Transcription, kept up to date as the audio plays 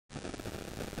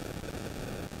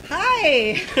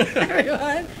Hi,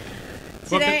 everyone.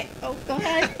 Today, go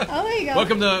ahead. Oh, there you go.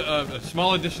 Welcome to a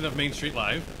small edition of Main Street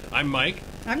Live. I'm Mike.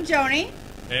 I'm Joni.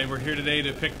 And we're here today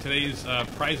to pick today's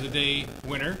prize of day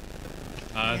winner.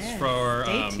 Yes, it's for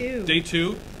day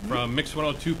 2 from Mix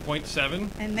 102.7.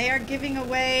 And they are giving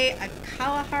away a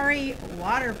Kalahari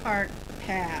Water Park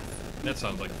pass. That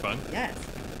sounds like fun. Yes.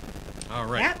 All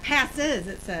right. That passes,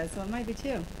 it says, so it might be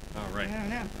 2. All right. I don't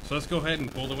know. So let's go ahead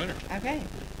and pull the winner. Okay.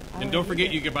 And don't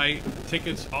forget, you can buy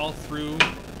tickets all through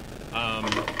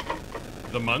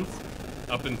the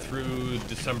month, up and through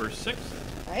December 6th.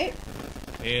 Right.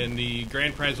 And the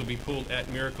grand prize will be pulled at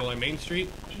Miracle on Main Street.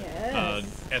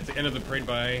 Yes. At the end of the parade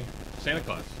by Santa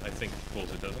Claus, I think,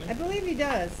 pulls it, doesn't he? I believe he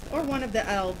does. Or one of the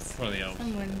elves. One of the elves.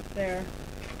 Someone there.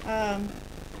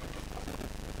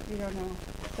 We don't know.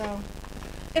 So,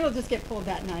 it'll just get pulled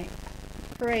that night.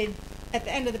 Parade. At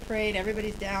the end of the parade,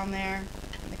 everybody's down there,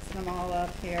 mixing them all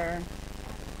up here.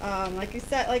 Like we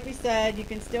said, you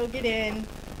can still get in.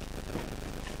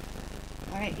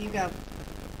 All right, you go.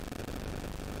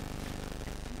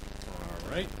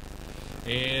 All right.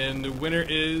 And the winner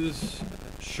is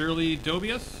Shirley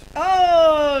Dobius.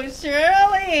 Oh,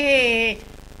 Shirley!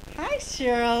 Hi,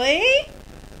 Shirley.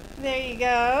 There you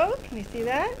go. Can you see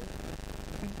that?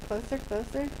 Closer,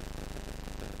 closer.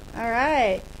 All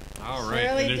right. All right.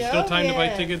 Shirley And there's still time to buy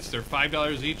Dobius. tickets. They're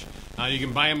 $5 each. You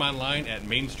can buy them online at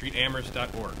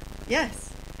mainstreetamherst.org. Yes.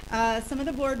 Some of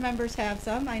the board members have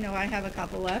some. I know I have a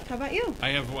couple left. How about you? I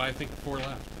have, I think, 4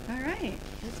 left. All right.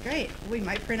 That's great. We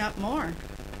might print up more.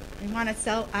 We want to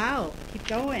sell out. Keep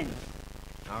going.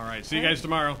 All right. See you guys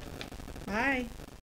tomorrow. Bye.